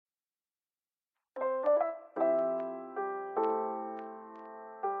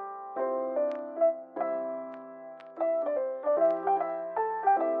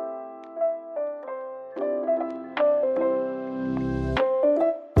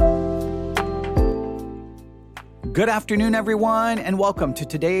Good afternoon, everyone, and welcome to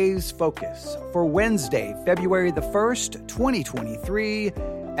today's Focus for Wednesday, February the 1st, 2023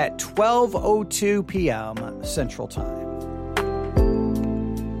 at 12:02 p.m. Central Time.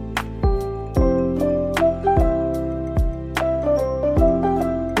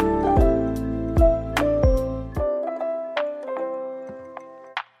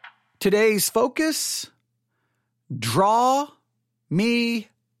 Today's focus, draw me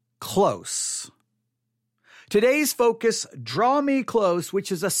close. Today's focus, Draw Me Close,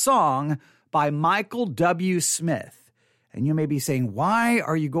 which is a song by Michael W. Smith. And you may be saying, why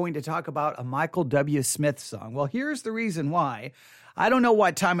are you going to talk about a Michael W. Smith song? Well, here's the reason why. I don't know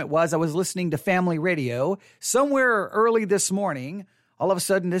what time it was. I was listening to Family Radio somewhere early this morning. All of a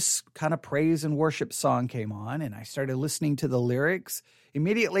sudden, this kind of praise and worship song came on, and I started listening to the lyrics.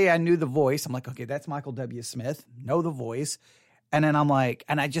 Immediately, I knew the voice. I'm like, okay, that's Michael W. Smith. Know the voice. And then I'm like,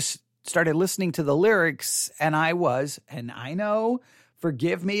 and I just started listening to the lyrics, and I know,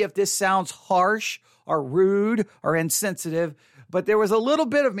 forgive me if this sounds harsh or rude or insensitive, but there was a little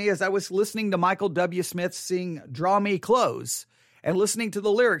bit of me as I was listening to Michael W. Smith sing Draw Me Close and listening to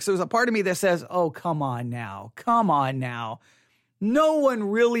the lyrics. There was a part of me that says, oh, come on now. No one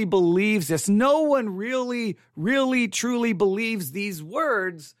really believes this. No one really, truly believes these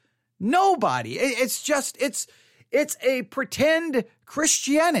words. Nobody. It's a pretend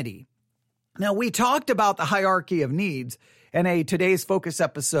Christianity. Now, we talked about the hierarchy of needs in a Today's Focus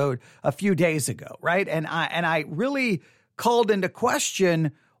episode a few days ago, right? And I really called into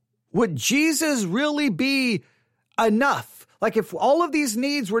question, would Jesus really be enough? Like, if all of these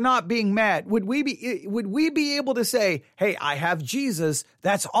needs were not being met, would we be able to say, hey, I have Jesus,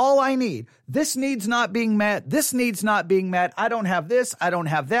 that's all I need. This need's not being met. This need's not being met. I don't have this. I don't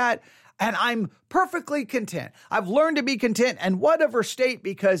have that. And I'm perfectly content. I've learned to be content in whatever state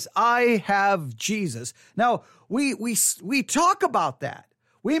because I have Jesus. Now, we talk about that.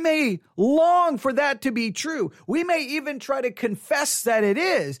 We may long for that to be true. We may even try to confess that it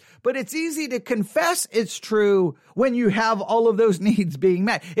is, but it's easy to confess it's true when you have all of those needs being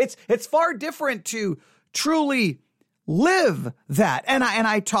met. It's far different to truly live that. And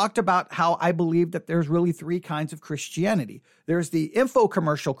I talked about how I believe that there's really three kinds of Christianity. There's the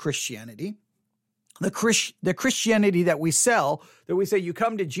infomercial Christianity, the Christianity that we sell, that we say you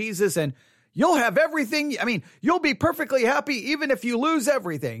come to Jesus and you'll have everything. I mean, you'll be perfectly happy even if you lose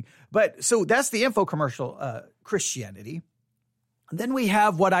everything. But so that's the infomercial Christianity. And then we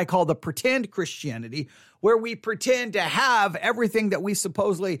have what I call the pretend Christianity, where we pretend to have everything that we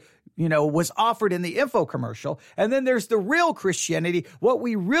supposedly was offered in the infomercial. And then there's the real Christianity, what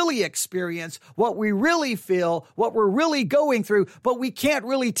we really experience, what we really feel, what we're really going through, but we can't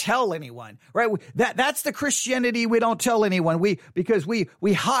really tell anyone, right? That's the Christianity we don't tell anyone because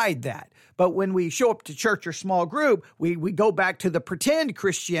we hide that. But when we show up to church or small group, we go back to the pretend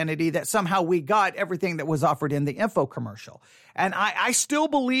Christianity that somehow we got everything that was offered in the infomercial. And I still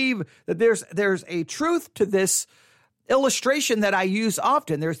believe that there's a truth to this illustration that I use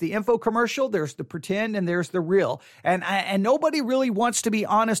often. There's the infomercial, there's the pretend, and there's the real. And nobody really wants to be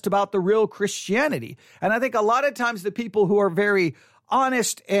honest about the real Christianity. And I think a lot of times the people who are very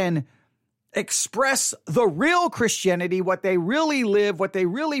honest and express the real Christianity, what they really live, what they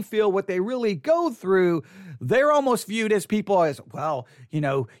really feel, what they really go through, they're almost viewed as people as, well,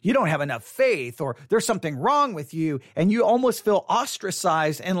 you don't have enough faith, or there's something wrong with you, and you almost feel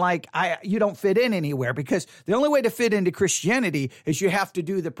ostracized and like you don't fit in anywhere, because the only way to fit into Christianity is you have to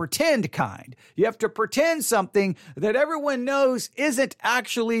do the pretend kind. You have to pretend something that everyone knows isn't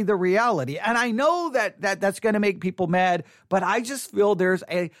actually the reality. And I know that's going to make people mad, but I just feel there's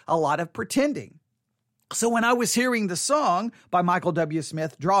a lot of pretending. So when I was hearing the song by Michael W.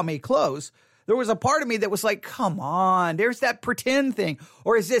 Smith, Draw Me Close, there was a part of me that was like, come on, there's that pretend thing.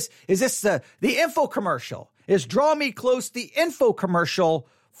 Or is this the infomercial? Is Draw Me Close the infomercial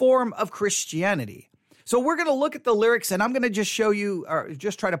form of Christianity? So we're going to look at the lyrics, and I'm going to just show you, or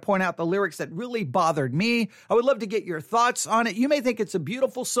just try to point out the lyrics that really bothered me. I would love to get your thoughts on it. You may think it's a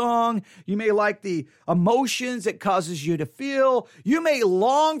beautiful song. You may like the emotions it causes you to feel. You may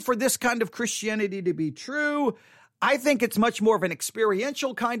long for this kind of Christianity to be true. I think it's much more of an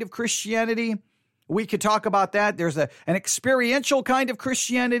experiential kind of Christianity. We could talk about that. There's an experiential kind of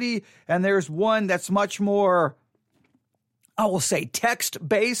Christianity, and there's one that's much more, I will say,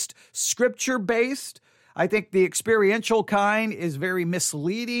 text-based, scripture-based. I think the experiential kind is very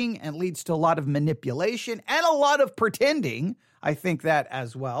misleading and leads to a lot of manipulation and a lot of pretending. I think that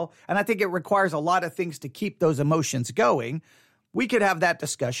as well. And I think it requires a lot of things to keep those emotions going. We could have that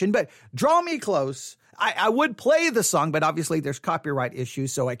discussion, but Draw Me Close, I would play the song, but obviously there's copyright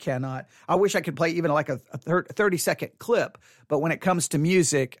issues, so I cannot. I wish I could play even like a 30-second clip, but when it comes to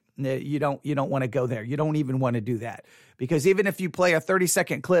music, you don't want to go there. You don't even want to do that, because even if you play a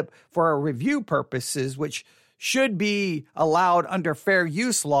 30-second clip for review purposes, which should be allowed under fair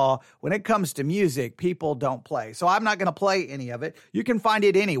use law, when it comes to music, people don't play. So I'm not going to play any of it. You can find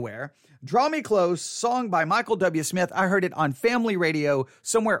it anywhere. Draw Me Close, song by Michael W. Smith. I heard it on Family Radio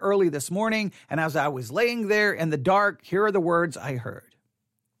somewhere early this morning, and as I was laying there in the dark, here are the words I heard.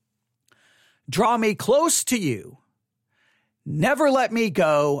 Draw me close to you. Never let me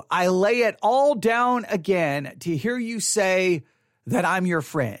go. I lay it all down again to hear you say that I'm your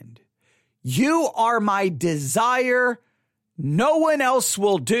friend. You are my desire. No one else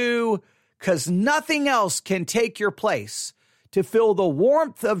will do, 'cause nothing else can take your place. To feel the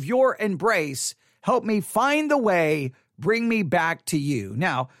warmth of your embrace, help me find the way, bring me back to you.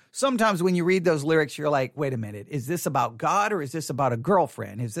 Now, sometimes when you read those lyrics, you're like, wait a minute, is this about God or is this about a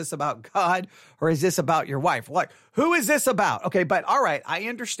girlfriend? Is this about God or is this about your wife? Like, who is this about? Okay, but all right, I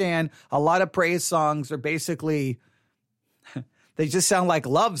understand a lot of praise songs are basically, they just sound like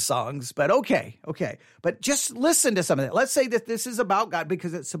love songs, but okay. But just listen to some of that. Let's say that this is about God,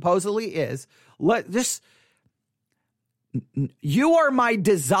 because it supposedly is. You are my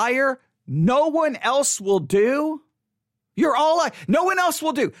desire. No one else will do. You're all no one else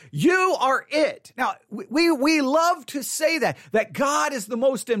will do. You are it. Now, we love to say that God is the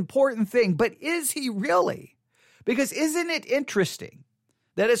most important thing, but is he really? Because isn't it interesting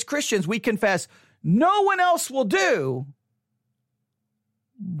that as Christians, we confess no one else will do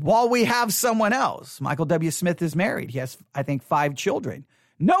while we have someone else? Michael W. Smith is married. He has, I think, 5 children.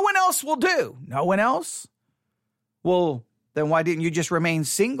 No one else will do. No one else? Well, then why didn't you just remain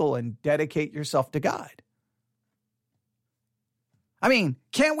single and dedicate yourself to God? I mean,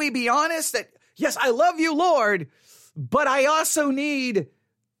 can't we be honest that, yes, I love you, Lord, but I also need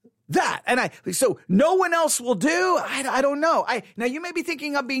that. And so no one else will do. I don't know. Now you may be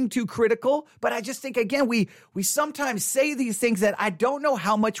thinking I'm being too critical, but I just think, again, we sometimes say these things that I don't know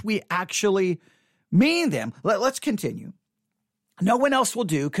how much we actually mean them. Let's continue. No one else will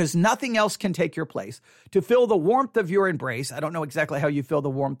do, because nothing else can take your place. To feel the warmth of your embrace. I don't know exactly how you feel the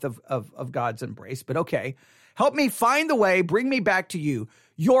warmth of God's embrace, but okay. Help me find the way, bring me back to you.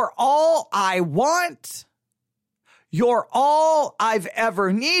 You're all I want. You're all I've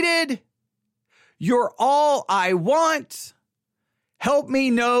ever needed. You're all I want. Help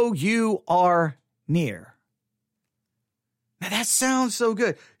me know you are near. Now that sounds so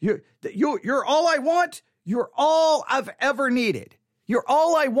good. You're all I want. You're all I've ever needed. You're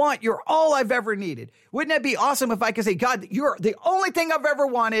all I want. You're all I've ever needed. Wouldn't that be awesome if I could say, God, you're the only thing I've ever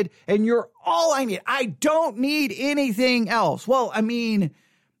wanted, and you're all I need. I don't need anything else. Well, I mean,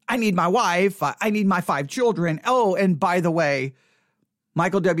 I need my wife. I need my 5 children. Oh, and by the way,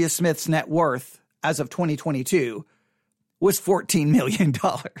 Michael W. Smith's net worth as of 2022 was $14 million.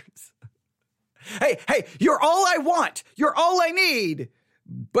 Hey, you're all I want. You're all I need.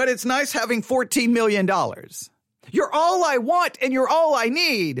 But it's nice having $14 million. You're all I want and you're all I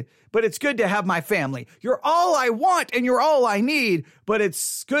need, but it's good to have my family. You're all I want and you're all I need, but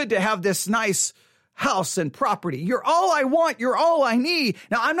it's good to have this nice house and property. You're all I want. You're all I need.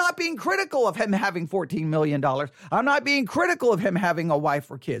 Now, I'm not being critical of him having $14 million. I'm not being critical of him having a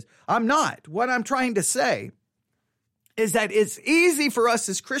wife or kids. I'm not. What I'm trying to say is that it's easy for us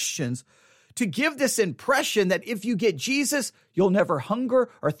as Christians to give this impression that if you get Jesus, you'll never hunger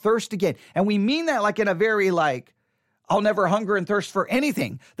or thirst again. And we mean that like in a very I'll never hunger and thirst for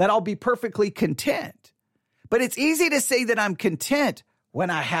anything, that I'll be perfectly content. But it's easy to say that I'm content when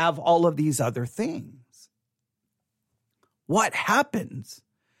I have all of these other things. What happens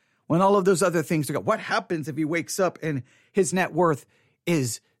when all of those other things are gone? What happens if he wakes up and his net worth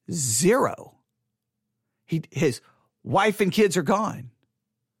is 0? His wife and kids are gone.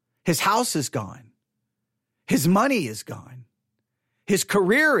 His house is gone. His money is gone. His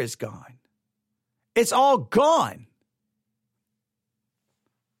career is gone. It's all gone.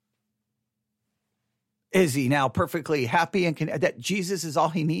 Is he now perfectly happy and that Jesus is all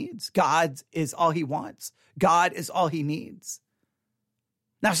he needs? God is all he wants. God is all he needs.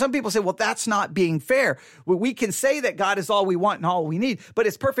 Now, some people say, well, that's not being fair. Well, we can say that God is all we want and all we need, but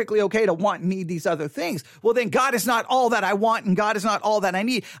it's perfectly okay to want and need these other things. Well, then God is not all that I want and God is not all that I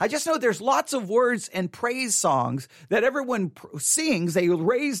need. I just know there's lots of words and praise songs that everyone sings. They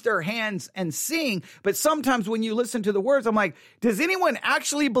raise their hands and sing. But sometimes when you listen to the words, I'm like, does anyone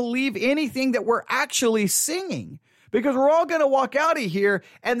actually believe anything that we're actually singing? Because we're all going to walk out of here,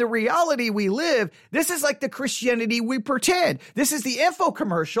 and the reality we live, this is like the Christianity we pretend. This is the info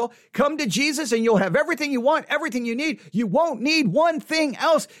commercial. Come to Jesus and you'll have everything you want, everything you need. You won't need one thing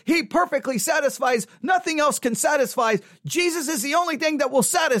else. He perfectly satisfies. Nothing else can satisfy. Jesus is the only thing that will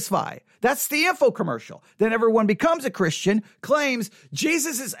satisfy. That's the info commercial. Then everyone becomes a Christian, claims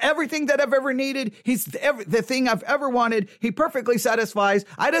Jesus is everything that I've ever needed. He's the thing I've ever wanted. He perfectly satisfies.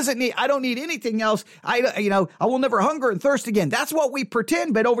 I don't need anything else. I will never hunger and thirst again. That's what we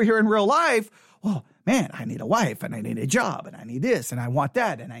pretend. But over here in real life, well, man, I need a wife and I need a job and I need this and I want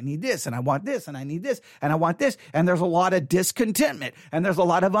that and I need this and I want this and I need this and I want this. And there's a lot of discontentment and there's a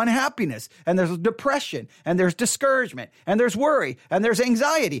lot of unhappiness and there's depression and there's discouragement and there's worry and there's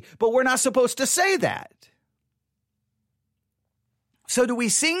anxiety. But we're not supposed to say that. So do we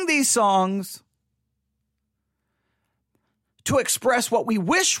sing these songs to express what we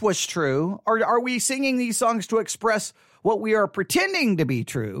wish was true? Or are we singing these songs to express what we are pretending to be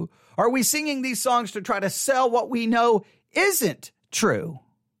true? Are we singing these songs to try to sell what we know isn't true?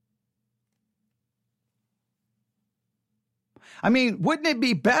 I mean, wouldn't it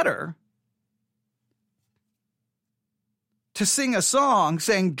be better to sing a song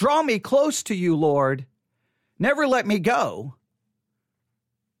saying, draw me close to you, Lord, never let me go?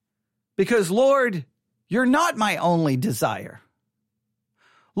 Because, Lord, you're not my only desire.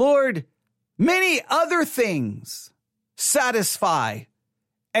 Lord, many other things satisfy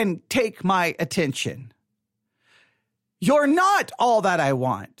and take my attention. You're not all that I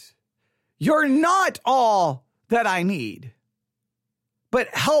want. You're not all that I need. But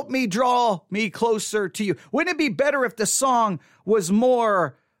help me draw me closer to you. Wouldn't it be better if the song was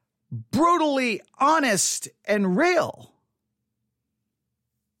more brutally honest and real?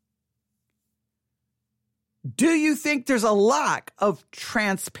 Do you think there's a lack of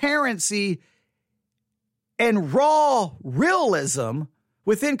transparency and raw realism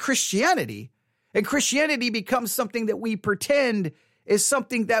within Christianity? And Christianity becomes something that we pretend is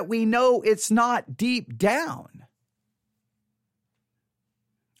something that we know it's not deep down.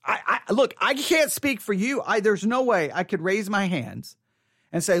 Look, I can't speak for you. There's no way I could raise my hands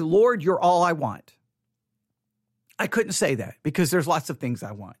and say, Lord, you're all I want. I couldn't say that because there's lots of things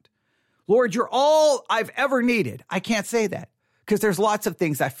I want. Lord, you're all I've ever needed. I can't say that because there's lots of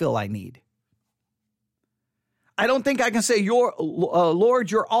things I feel I need. I don't think I can say,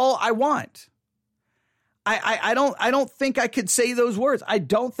 Lord, you're all I want. I don't think I could say those words. I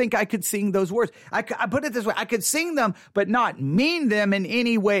don't think I could sing those words. I put it this way. I could sing them, but not mean them in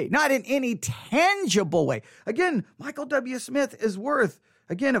any way, not in any tangible way. Again, Michael W. Smith is worth,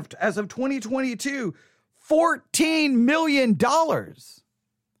 again, as of 2022, $14 million.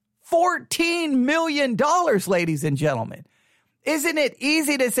 $14 million, ladies and gentlemen. Isn't it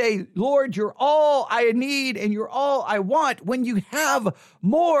easy to say, Lord, you're all I need and you're all I want when you have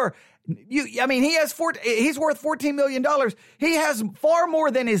more? He's worth $14 million. He has far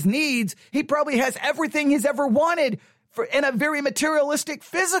more than his needs. He probably has everything he's ever wanted in a very materialistic,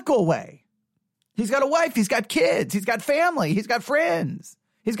 physical way. He's got a wife. He's got kids. He's got family. He's got friends.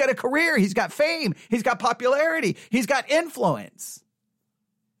 He's got a career. He's got fame. He's got popularity. He's got influence.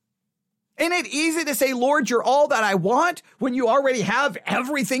 Isn't it easy to say, Lord, you're all that I want when you already have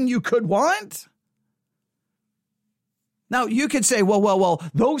everything you could want? Now, you could say, well,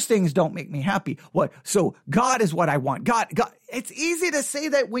 those things don't make me happy. What? So God is what I want. God. It's easy to say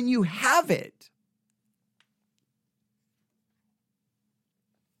that when you have it.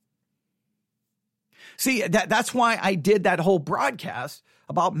 See, that's why I did that whole broadcast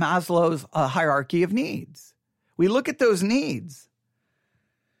about Maslow's hierarchy of needs. We look at those needs.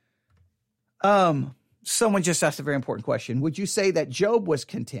 Someone just asked a very important question. Would you say that Job was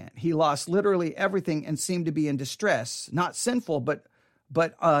content? He lost literally everything and seemed to be in distress, not sinful, but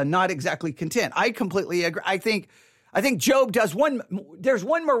not exactly content. I completely agree. I think Job does there's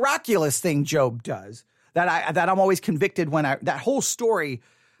one miraculous thing Job does that I'm always convicted when that whole story.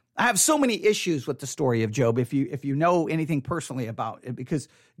 I have so many issues with the story of Job. If you know anything personally about it, because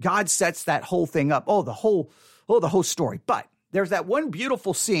God sets that whole thing up. The whole story. But there's that one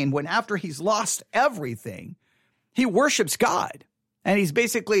beautiful scene when after he's lost everything, he worships God. And he's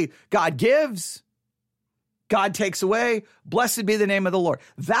basically, God gives, God takes away. Blessed be the name of the Lord.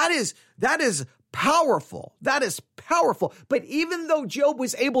 That is powerful. That is powerful. But even though Job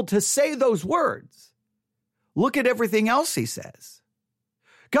was able to say those words, look at everything else he says.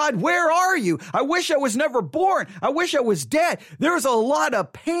 God, where are you? I wish I was never born. I wish I was dead. There's a lot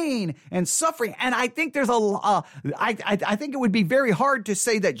of pain and suffering. And I think I think it would be very hard to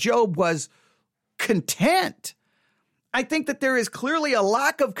say that Job was content. I think that there is clearly a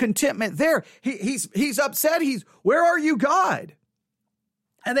lack of contentment there. He's upset. Where are you, God?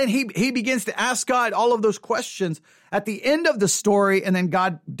 And then he begins to ask God all of those questions at the end of the story, and then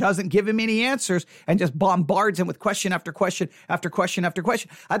God doesn't give him any answers and just bombards him with question after question after question after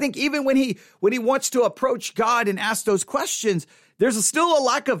question. I think even when he wants to approach God and ask those questions, there's still a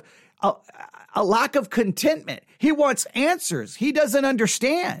lack of contentment. He wants answers. He doesn't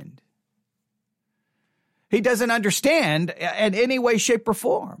understand. He doesn't understand in any way, shape, or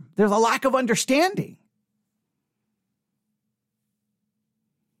form. There's a lack of understanding.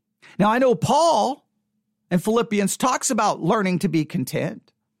 Now, I know Paul in Philippians talks about learning to be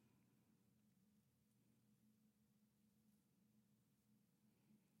content.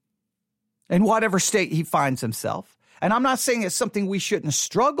 In whatever state he finds himself. And I'm not saying it's something we shouldn't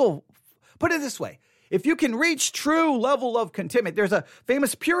struggle. Put it this way. If you can reach true level of contentment, there's a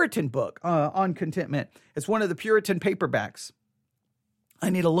famous Puritan book on contentment. It's one of the Puritan paperbacks. I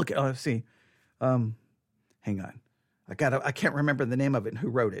need to look at, let's see. Hang on. I can't remember the name of it and who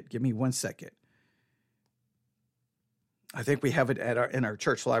wrote it. Give me 1 second. I think we have it in our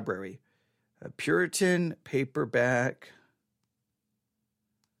church library. A Puritan paperback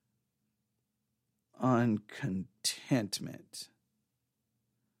on contentment.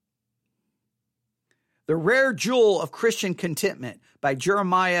 The Rare Jewel of Christian Contentment by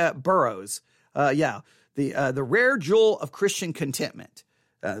Jeremiah Burroughs. The Rare Jewel of Christian Contentment.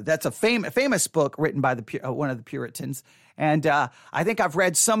 That's a famous book written by one of the Puritans, and I think I've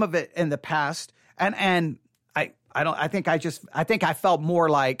read some of it in the past, and I think I felt more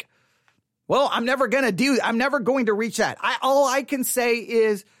like, well, I'm never going to reach that. All I can say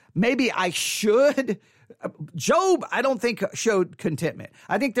is maybe I should. Job, I don't think showed contentment.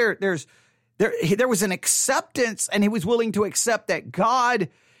 I think there was an acceptance, and he was willing to accept that God.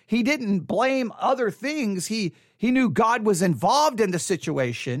 He didn't blame other things. He knew God was involved in the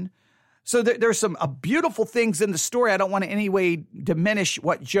situation. So there's some beautiful things in the story. I don't want to in any way diminish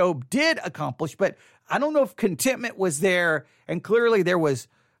what Job did accomplish, but I don't know if contentment was there. And clearly there was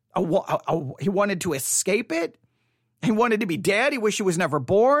he wanted to escape it. He wanted to be dead. He wished he was never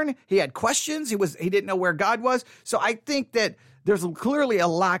born. He had questions. He didn't know where God was. So I think that there's clearly a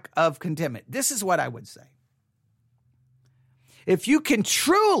lack of contentment. This is what I would say. If you can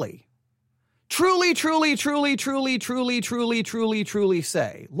truly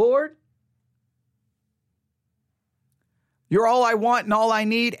say, Lord, you're all I want and all I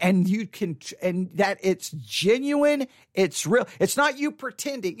need, and that it's genuine, it's real. It's not you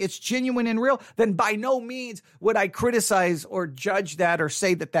pretending, it's genuine and real, then by no means would I criticize or judge that or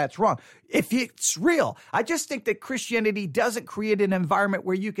say that that's wrong. If it's real, I just think that Christianity doesn't create an environment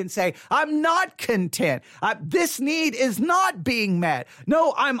where you can say, I'm not content. This need is not being met.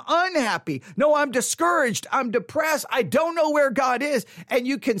 No, I'm unhappy. No, I'm discouraged. I'm depressed. I don't know where God is. And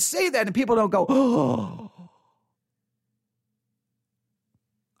you can say that and people don't go, oh.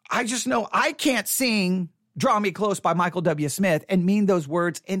 I just know I can't sing Draw Me Close by Michael W. Smith and mean those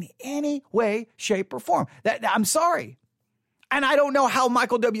words in any way, shape, or form. I'm sorry. And I don't know how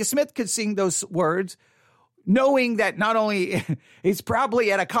Michael W. Smith could sing those words, knowing that not only he's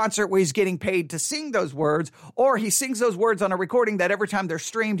probably at a concert where he's getting paid to sing those words, or he sings those words on a recording that every time they're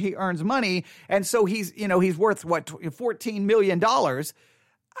streamed, he earns money. And so he's worth $14 million.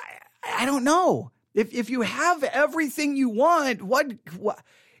 I don't know. If you have everything you want, what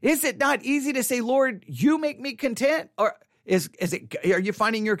is it not easy to say, Lord, you make me content? Or are you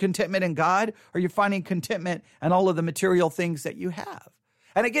finding your contentment in God? Or are you finding contentment in all of the material things that you have?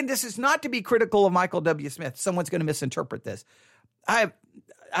 And again, this is not to be critical of Michael W. Smith. Someone's going to misinterpret this. I'm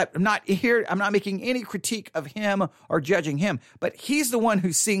not making any critique of him or judging him, but he's the one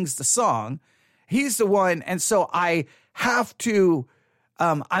who sings the song. He's the one. And so I have to,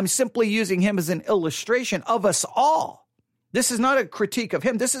 I'm simply using him as an illustration of us all. This is not a critique of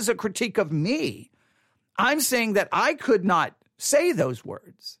him. This is a critique of me. I'm saying that I could not say those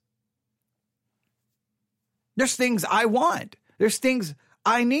words. There's things I want. There's things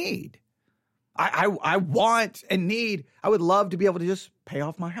I need. I want and need. I would love to be able to just pay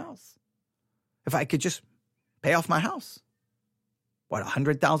off my house. If I could just pay off my house,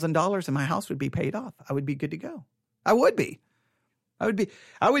 $100,000 and my house would be paid off. I would be good to go. I would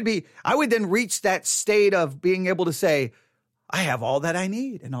then reach that state of being able to say, I have all that I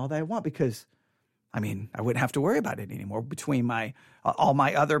need and all that I want, because I wouldn't have to worry about it anymore. Between all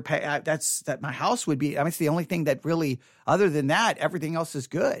my other pay, my house would be. It's the only thing that really, other than that, everything else is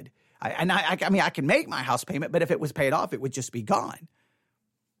good. I can make my house payment, but if it was paid off, it would just be gone.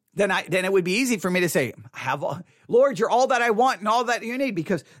 then it would be easy for me to say, Lord, you're all that I want and all that you need,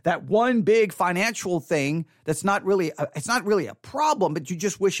 because that one big financial thing that's not really, it's not really a problem, but you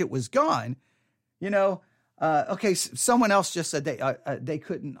just wish it was gone. Okay, someone else just said they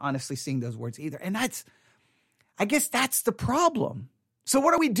couldn't honestly sing those words either. And I guess that's the problem. So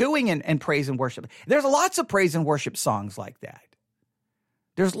what are we doing in praise and worship? There's lots of praise and worship songs like that.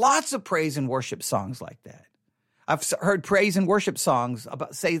 There's lots of praise and worship songs like that. I've heard praise and worship songs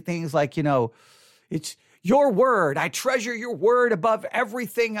say things like, it's your word. I treasure your word above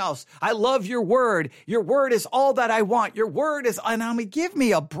everything else. I love your word. Your word is all that I want. Your word is, and I mean, give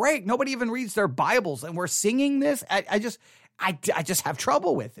me a break. Nobody even reads their Bibles and we're singing this. I just have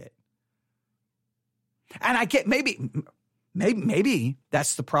trouble with it. And I get maybe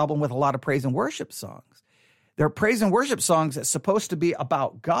that's the problem with a lot of praise and worship songs. They're praise and worship songs that's supposed to be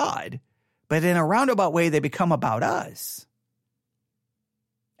about God, but in a roundabout way, they become about us.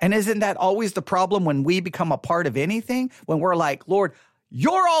 And isn't that always the problem when we become a part of anything? When we're like, Lord,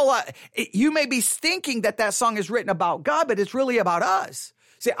 you're all, you may be thinking that song is written about God, but it's really about us.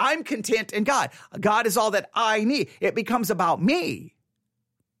 See, I'm content in God. God is all that I need. It becomes about me.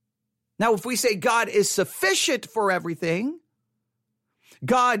 Now, if we say God is sufficient for everything,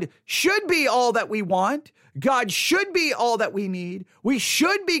 God should be all that we want, God should be all that we need, we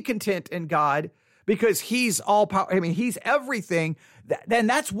should be content in God because he's all power. I mean, he's everything. Then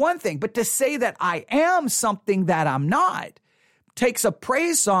that's one thing. But to say that I am something that I'm not takes a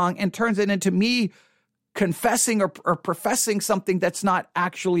praise song and turns it into me confessing or professing something that's not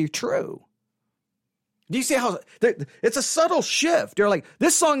actually true. Do you see how it's a subtle shift? You're like,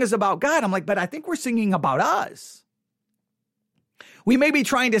 this song is about God. I'm like, but I think we're singing about us. We may be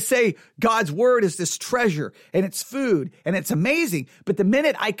trying to say God's word is this treasure and it's food and it's amazing. But the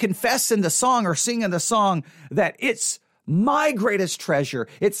minute I confess in the song or sing in the song that it's my greatest treasure,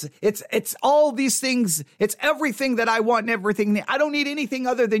 it's all these things, it's everything that I want and everything. I don't need anything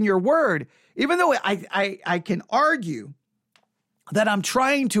other than your word. Even though I can argue that I'm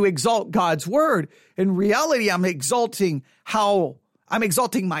trying to exalt God's word, in reality, I'm exalting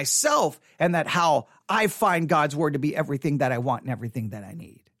myself, and that how I find God's word to be everything that I want and everything that I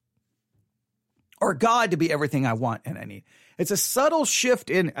need. Or God to be everything I want and I need. It's a subtle shift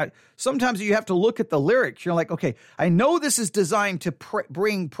in, sometimes you have to look at the lyrics. You're like, okay, I know this is designed to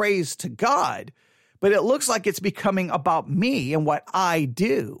bring praise to God, but it looks like it's becoming about me and what I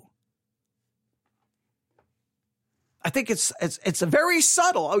do. I think it's a very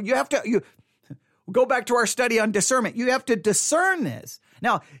subtle. You go back to our study on discernment. You have to discern this.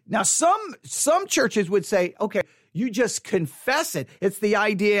 Now some churches would say, okay, you just confess it. It's the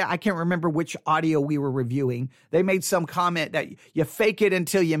idea. I can't remember which audio we were reviewing. They made some comment that you fake it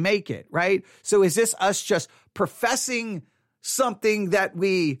until you make it, right? So is this us just professing something that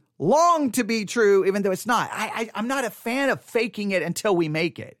we long to be true, even though it's not? I'm not a fan of faking it until we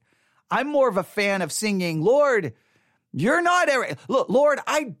make it. I'm more of a fan of singing, Lord, you're not look, Lord,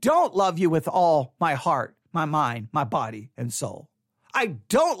 I don't love you with all my heart, my mind, my body, and soul. I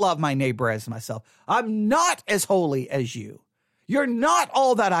don't love my neighbor as myself. I'm not as holy as you. You're not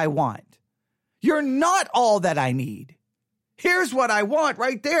all that I want. You're not all that I need. Here's what I want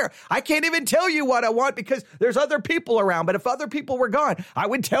right there. I can't even tell you what I want because there's other people around. But if other people were gone, I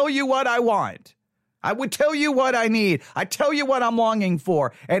would tell you what I want. I would tell you what I need. I tell you what I'm longing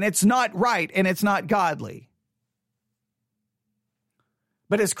for. And it's not right and it's not godly.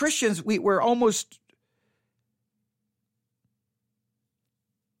 But as Christians, we're almost,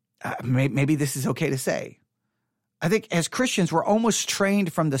 maybe this is okay to say. I think as Christians, we're almost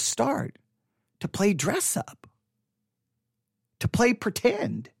trained from the start to play dress up, to play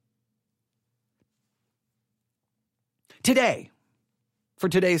pretend. Today, for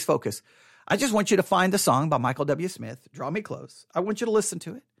today's focus, I just want you to find the song by Michael W. Smith, Draw Me Close. I want you to listen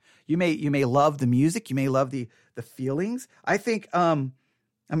to it. You may love the music. You may love the feelings. I think,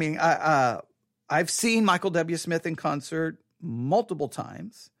 I've seen Michael W. Smith in concert multiple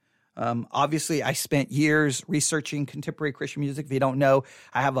times. Obviously, I spent years researching contemporary Christian music. If you don't know,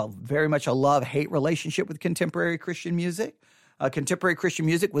 I have very much a love-hate relationship with contemporary Christian music. Contemporary Christian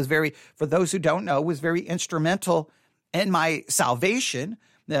music for those who don't know, was very instrumental in my salvation.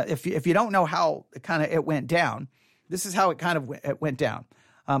 If you don't know how it went down, this is how it went down.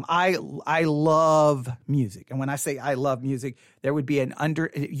 I love music. And when I say I love music, there would be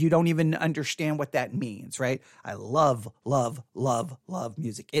you don't even understand what that means, right? I love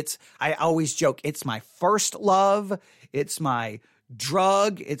music. I always joke, it's my first love. It's my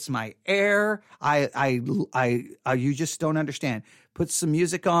drug. It's my air. You just don't understand. Put some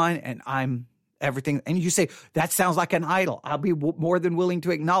music on and everything. And you say, that sounds like an idol. I'll be more than willing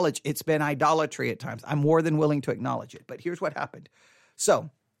to acknowledge it's been idolatry at times. I'm more than willing to acknowledge it. But here's what happened. So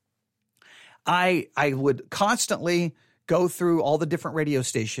I would constantly go through all the different radio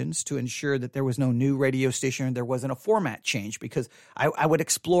stations to ensure that there was no new radio station and there wasn't a format change, because I would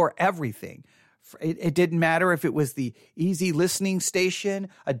explore everything. It didn't matter if it was the easy listening station,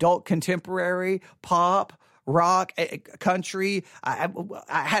 adult contemporary, pop, rock, country. I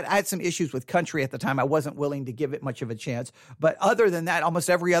had some issues with country at the time. I wasn't willing to give it much of a chance. But other than that, almost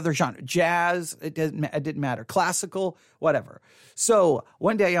every other genre, jazz, it didn't matter, classical, whatever. So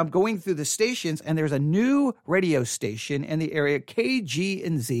one day I'm going through the stations and there's a new radio station in the area,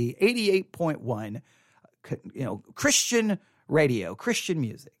 KG&Z 88.1, Christian radio, Christian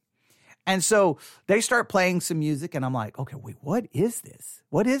music. And so they start playing some music and I'm like, okay, wait, what is this?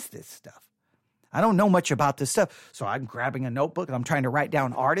 What is this stuff? I don't know much about this stuff. So I'm grabbing a notebook and I'm trying to write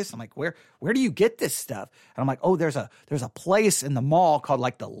down artists. I'm like, where do you get this stuff? And I'm like, oh, there's a place in the mall called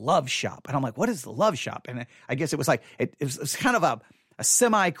like the Love Shop. And I'm like, what is the Love Shop? And I guess it was like, it was kind of a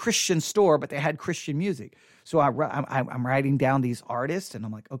semi-Christian store, but they had Christian music. So I'm writing down these artists and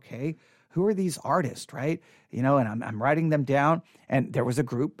I'm like, okay, who are these artists, right? And I'm writing them down. And there was a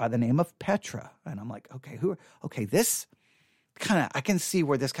group by the name of Petra. And I'm like, okay, this kind of, I can see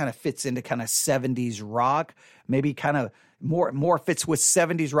where this kind of fits into kind of 70s rock, maybe kind of more fits with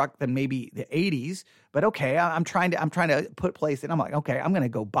 70s rock than maybe the 80s. But okay, I'm trying to put place in. I'm like, okay, I'm going to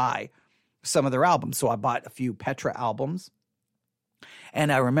go buy some of their albums. So I bought a few Petra albums.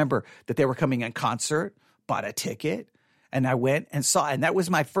 And I remember that they were coming in concert, bought a ticket, and I went and saw, and that was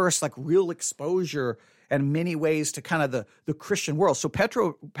my first like real exposure in many ways to kind of the Christian world. So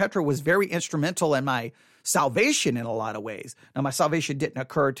Petra was very instrumental in my salvation in a lot of ways. Now, my salvation didn't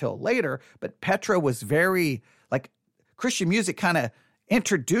occur till later, but Petra was very, like, Christian music kind of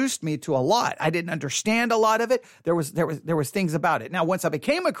introduced me to a lot. I didn't understand a lot of it. There was things about it. Now, once I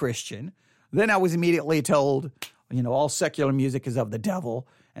became a Christian, then I was immediately told, all secular music is of the devil.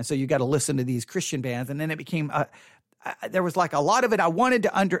 And so you got to listen to these Christian bands. And then it became there was like a lot of it I wanted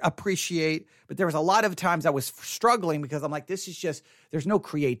to appreciate, but there was a lot of times I was struggling because I'm like, this is just, there's no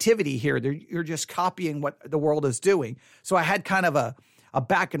creativity here. You're just copying what the world is doing. So I had kind of a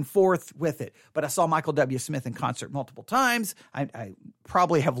back and forth with it. But I saw Michael W. Smith in concert multiple times. I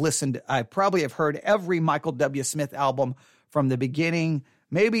probably have heard every Michael W. Smith album from the beginning,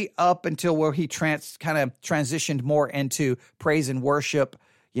 maybe up until where he kind of transitioned more into praise and worship,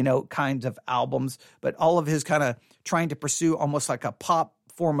 kinds of albums, but all of his kind of trying to pursue almost like a pop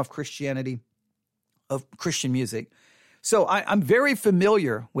form of Christianity, of Christian music. So I'm very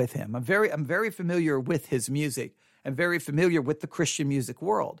familiar with him. I'm very familiar with his music. I'm very familiar with the Christian music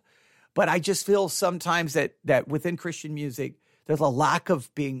world. But I just feel sometimes that within Christian music, there's a lack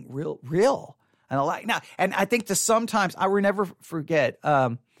of being real. And I think that sometimes I will never forget,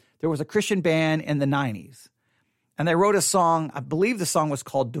 there was a Christian band in the 90s. And they wrote a song, I believe the song was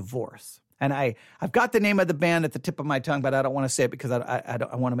called Divorce. And I've got the name of the band at the tip of my tongue, but I don't want to say it because I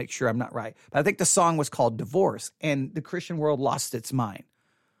want to make sure I'm not right. But I think the song was called Divorce. And the Christian world lost its mind.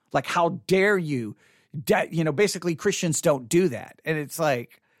 Like, how dare you? Basically Christians don't do that. And it's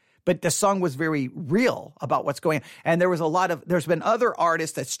like, but the song was very real about what's going on. And there's been other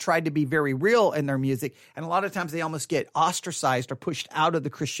artists that's tried to be very real in their music. And a lot of times they almost get ostracized or pushed out of the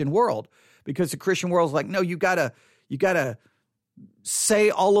Christian world because the Christian world is like, no, you gotta say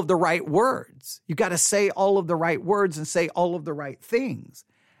all of the right words. You got to say all of the right words and say all of the right things.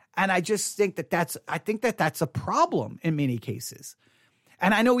 And I just think that's a problem in many cases.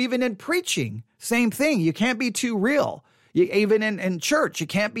 And I know even in preaching, same thing. You can't be too real. Even in church, you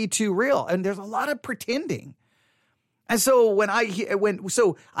can't be too real. And there's a lot of pretending. And so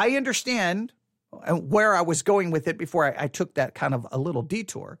I understand where I was going with it before I took that kind of a little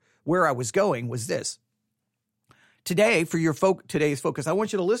detour. Where I was going was this. Today, for today's focus, I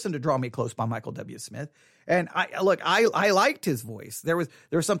want you to listen to Draw Me Close by Michael W. Smith. And I liked his voice. There was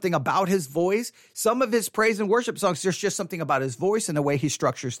something about his voice. Some of his praise and worship songs, there's just something about his voice and the way he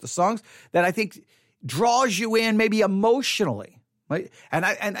structures the songs that I think draws you in maybe emotionally. Right?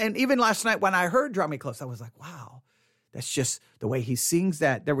 And even last night when I heard Draw Me Close, I was like, wow, that's just the way he sings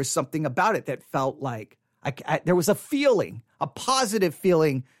that. There was something about it that felt like there was a feeling, a positive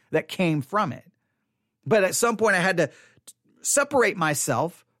feeling that came from it. But at some point I had to separate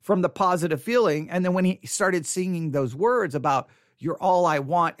myself from the positive feeling. And then when he started singing those words about you're all I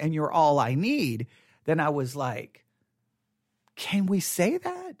want and you're all I need, then I was like, can we say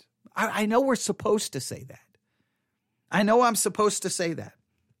that? I know we're supposed to say that. I know I'm supposed to say that.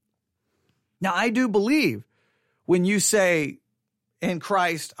 Now, I do believe when you say in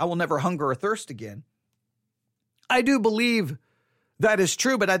Christ, I will never hunger or thirst again. I do believe that is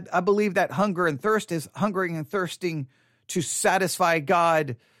true, but I believe that hunger and thirst is hungering and thirsting to satisfy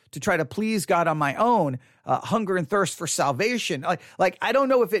God, to try to please God on my own, hunger and thirst for salvation. Like I don't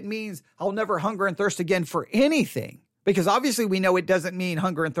know if it means I'll never hunger and thirst again for anything, because obviously we know it doesn't mean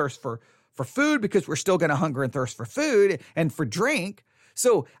hunger and thirst for food, because we're still going to hunger and thirst for food and for drink.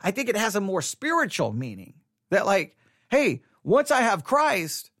 So I think it has a more spiritual meaning that, like, hey, once I have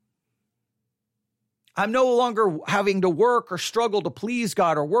Christ, I'm no longer having to work or struggle to please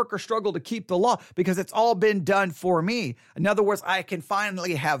God or work or struggle to keep the law, because it's all been done for me. In other words, I can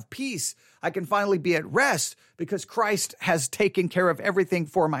finally have peace. I can finally be at rest because Christ has taken care of everything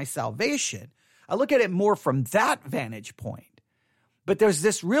for my salvation. I look at it more from that vantage point. But there's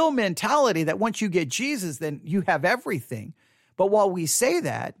this real mentality that once you get Jesus, then you have everything. But while we say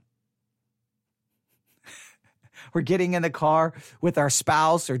that, we're getting in the car with our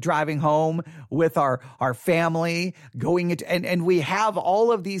spouse or driving home with our family, going into, and we have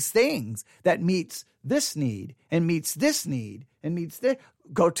all of these things that meets this need and meets this need and meets this.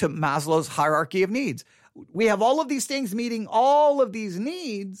 Go to Maslow's hierarchy of needs. We have all of these things meeting all of these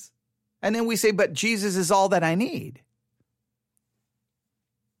needs. And then we say, but Jesus is all that I need.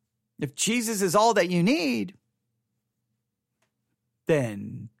 If Jesus is all that you need,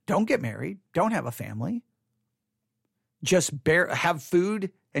 then don't get married. Don't have a family. Just have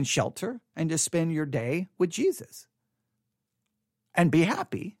food and shelter and just spend your day with Jesus and be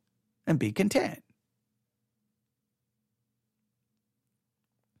happy and be content.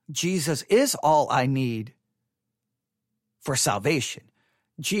 Jesus is all I need for salvation.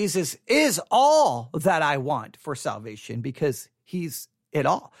 Jesus is all that I want for salvation because he's it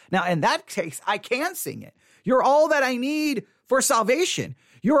all. Now, in that case, I can sing it. You're all that I need for salvation.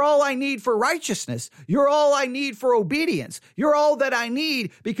 You're all I need for righteousness. You're all I need for obedience. You're all that I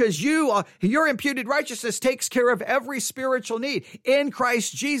need because your imputed righteousness takes care of every spiritual need. In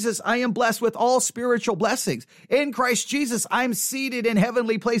Christ Jesus, I am blessed with all spiritual blessings. In Christ Jesus, I'm seated in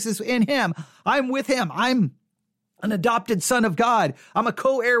heavenly places in him. I'm with him. I'm an adopted son of God. I'm a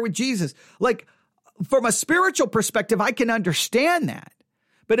co-heir with Jesus. Like, from a spiritual perspective, I can understand that.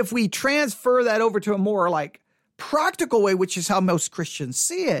 But if we transfer that over to a more like practical way, which is how most Christians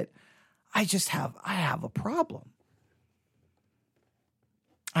see it, I have a problem.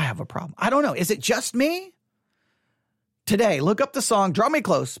 I have a problem. I don't know. Is it just me? Today, look up the song Draw Me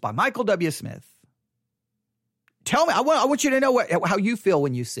Close by Michael W. Smith. Tell me, I want you to know how you feel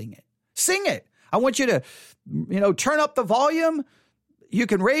when you sing it. Sing it. I want you to, turn up the volume. You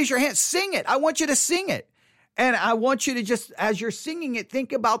can raise your hand. Sing it. I want you to sing it. And I want you to just, as you're singing it,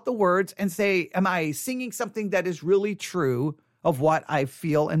 think about the words and say, am I singing something that is really true of what I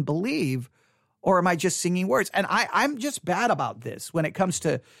feel and believe? Or am I just singing words? And I'm just bad about this when it comes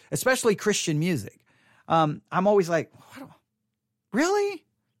to, especially Christian music. I'm always like, really?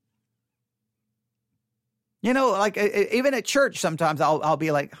 Like even at church, sometimes I'll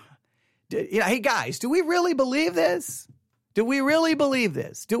be like, hey guys, do we really believe this? Do we really believe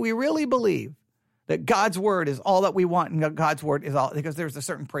this? Do we really believe that God's word is all that we want, and God's word is all? Because there's a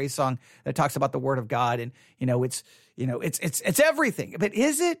certain praise song that talks about the word of God, and it's everything. But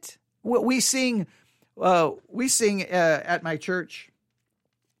is it? We sing at my church.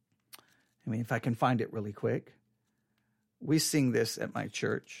 I mean, if I can find it really quick, we sing this at my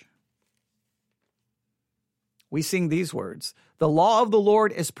church. We sing these words. The law of the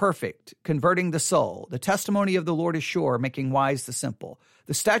Lord is perfect, converting the soul. The testimony of the Lord is sure, making wise the simple.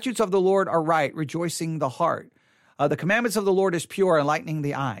 The statutes of the Lord are right, rejoicing the heart. The commandments of the Lord is pure, enlightening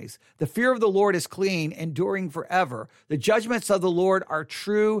the eyes. The fear of the Lord is clean, enduring forever. The judgments of the Lord are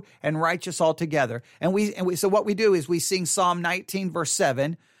true and righteous altogether. So what we do is we sing Psalm 19, verse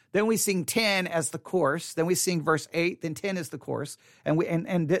 7. Then we sing 10 as the chorus. Then we sing verse 8. Then 10 is the chorus.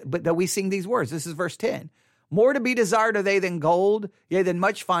 But we sing these words. This is verse 10. More to be desired are they than gold, yea, than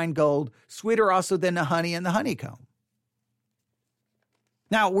much fine gold, sweeter also than the honey and the honeycomb.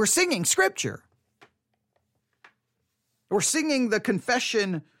 Now, we're singing scripture. We're singing the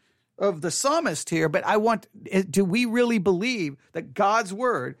confession of the psalmist here, but do we really believe that God's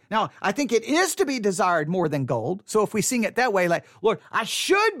word? Now, I think it is to be desired more than gold. So if we sing it that way, like, Lord, I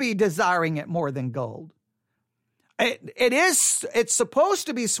should be desiring it more than gold. It's supposed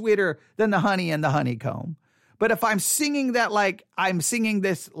to be sweeter than the honey and the honeycomb. But if I'm singing that like I'm singing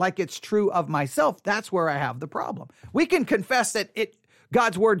this like it's true of myself, that's where I have the problem. We can confess that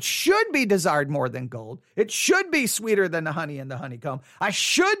God's word should be desired more than gold. It should be sweeter than the honey and the honeycomb. I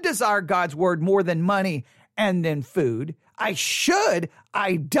should desire God's word more than money and than food. I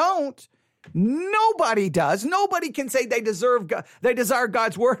don't. Nobody does. Nobody can say they desire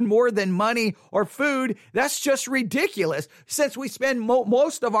God's word more than money or food. That's just ridiculous, since we spend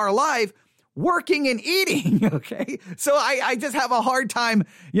most of our life working and eating. Okay. So I just have a hard time.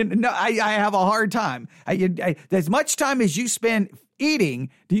 I have a hard time. As much time as you spend eating,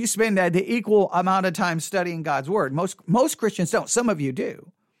 do you spend the equal amount of time studying God's word? Most Christians don't. Some of you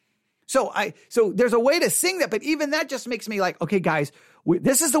do. So there's a way to sing that, but even that just makes me like, okay, guys,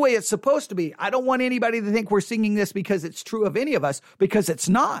 this is the way it's supposed to be. I don't want anybody to think we're singing this because it's true of any of us, because it's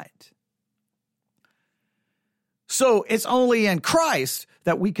not. So it's only in Christ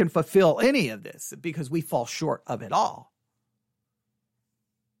that we can fulfill any of this, because we fall short of it all.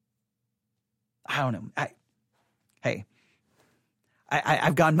 I don't know.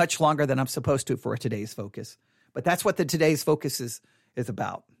 I've gone much longer than I'm supposed to for today's focus, but that's what today's focus is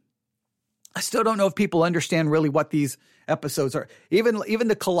about. I still don't know if people understand really what these episodes are. Even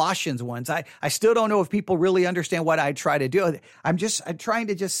the Colossians ones, I still don't know if people really understand what I try to do. I'm trying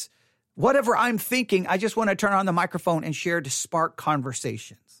to just, whatever I'm thinking, I just want to turn on the microphone and share to spark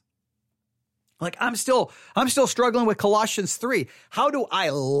conversations. Like I'm still struggling with Colossians 3. How do I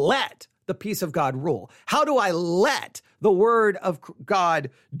let the peace of God rule? How do I let the word of God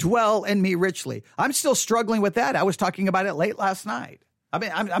dwell in me richly? I'm still struggling with that. I was talking about it late last night. I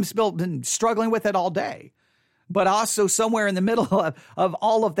mean, I'm still been struggling with it all day, but also somewhere in the middle of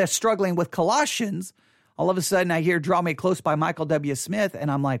all of that struggling with Colossians, all of a sudden I hear Draw Me Close by Michael W. Smith. And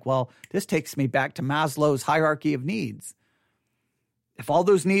I'm like, well, this takes me back to Maslow's hierarchy of needs. If all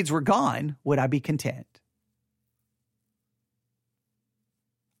those needs were gone, would I be content?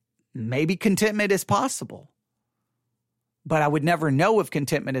 Maybe contentment is possible, but I would never know if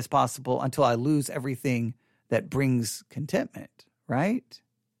contentment is possible until I lose everything that brings contentment. Right?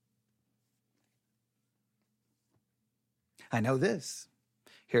 I know this.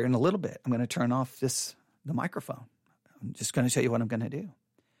 Here in a little bit, I'm going to turn off the microphone. I'm just going to tell you what I'm going to do.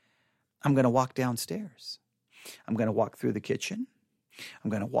 I'm going to walk downstairs. I'm going to walk through the kitchen. I'm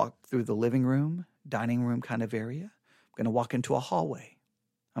going to walk through the living room, dining room kind of area. I'm going to walk into a hallway.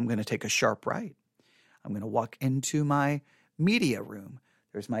 I'm going to take a sharp right. I'm going to walk into my media room.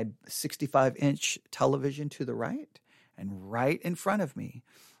 There's my 65-inch television to the right. And right in front of me,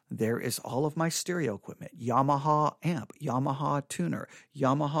 there is all of my stereo equipment, Yamaha amp, Yamaha tuner,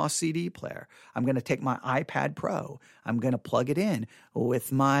 Yamaha CD player. I'm going to take my iPad Pro. I'm going to plug it in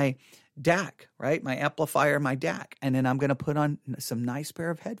with my DAC, right? My amplifier, my DAC. And then I'm going to put on some nice pair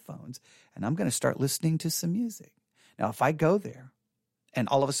of headphones, and I'm going to start listening to some music. Now, if I go there and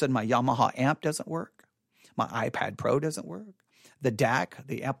all of a sudden my Yamaha amp doesn't work, my iPad Pro doesn't work, the DAC,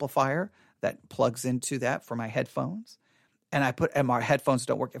 the amplifier that plugs into that for my headphones, and my headphones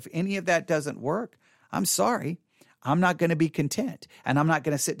don't work. If any of that doesn't work, I'm sorry. I'm not going to be content. And I'm not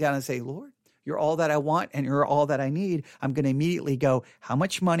going to sit down and say, Lord, you're all that I want and you're all that I need. I'm going to immediately go, how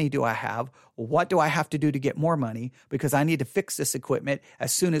much money do I have? What do I have to do to get more money? Because I need to fix this equipment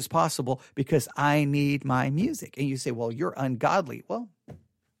as soon as possible because I need my music. And you say, well, you're ungodly. Well,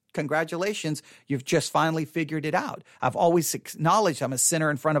 congratulations. You've just finally figured it out. I've always acknowledged I'm a sinner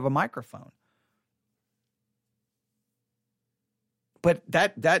in front of a microphone. But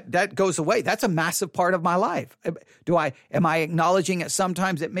that goes away. That's a massive part of my life. Am I acknowledging it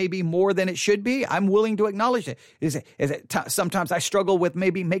sometimes it may be more than it should be? I'm willing to acknowledge it. Sometimes I struggle with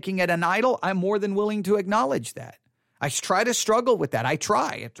maybe making it an idol. I'm more than willing to acknowledge that. I try to struggle with that. I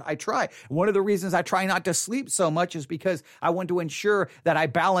try. One of the reasons I try not to sleep so much is because I want to ensure that I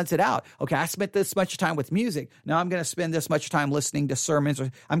balance it out. Okay, I spent this much time with music. Now I'm going to spend this much time listening to sermons.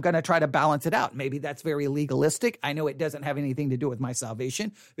 I'm going to try to balance it out. Maybe that's very legalistic. I know it doesn't have anything to do with my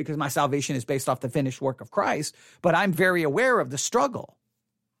salvation because my salvation is based off the finished work of Christ, but I'm very aware of the struggle.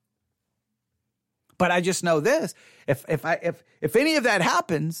 But I just know this. If any of that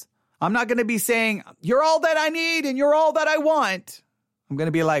happens, I'm not going to be saying, you're all that I need and you're all that I want. I'm going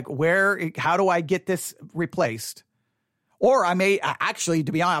to be like, how do I get this replaced? Or I may actually,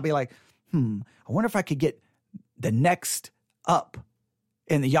 to be honest, I'll be like, I wonder if I could get the next up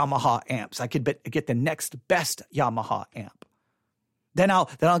in the Yamaha amps. I could get the next best Yamaha amp. Then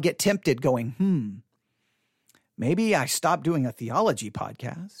I'll get tempted going, maybe I stop doing a theology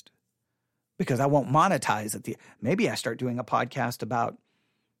podcast because I won't monetize it. Maybe I start doing a podcast about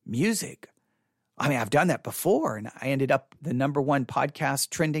music. I mean, I've done that before, and I ended up the number one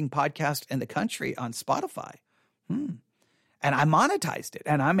trending podcast in the country on Spotify. And I monetized it,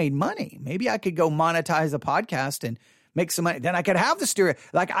 and I made money. Maybe I could go monetize a podcast and make some money. Then I could have the stereo.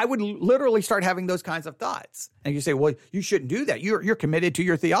 Like I would literally start having those kinds of thoughts. And you say, well, you shouldn't do that. You're committed to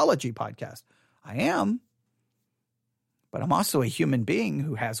your theology podcast. I am. But I'm also a human being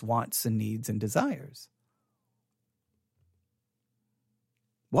who has wants and needs and desires.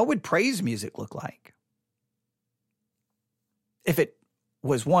 What would praise music look like? If it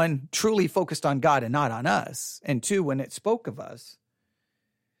was, one, truly focused on God and not on us, and two, when it spoke of us.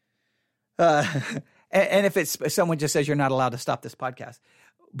 And if it's someone just says you're not allowed to stop this podcast.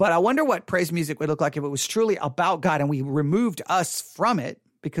 But I wonder what praise music would look like if it was truly about God and we removed us from it,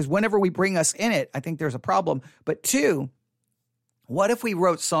 because whenever we bring us in it, I think there's a problem. But two, what if we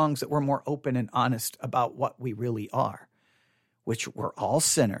wrote songs that were more open and honest about what we really are, which we're all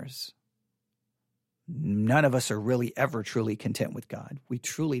sinners. None of us are really ever truly content with God. We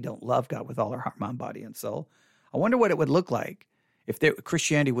truly don't love God with all our heart, mind, body, and soul. I wonder what it would look like if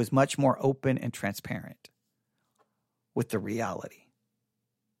Christianity was much more open and transparent with the reality.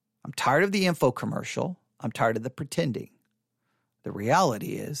 I'm tired of the info commercial. I'm tired of the pretending. The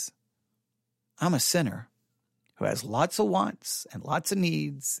reality is I'm a sinner who has lots of wants and lots of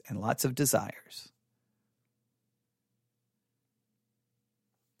needs and lots of desires.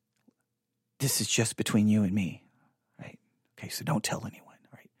 This is just between you and me, right? Okay, so don't tell anyone,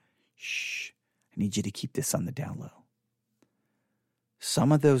 right? Shh. I need you to keep this on the down low.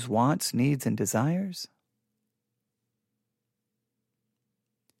 Some of those wants, needs, and desires,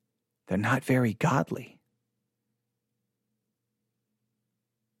 they're not very godly.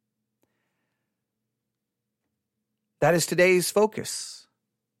 That is today's focus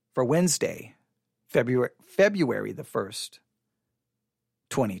for Wednesday, February the 1st,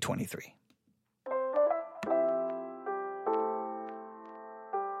 2023.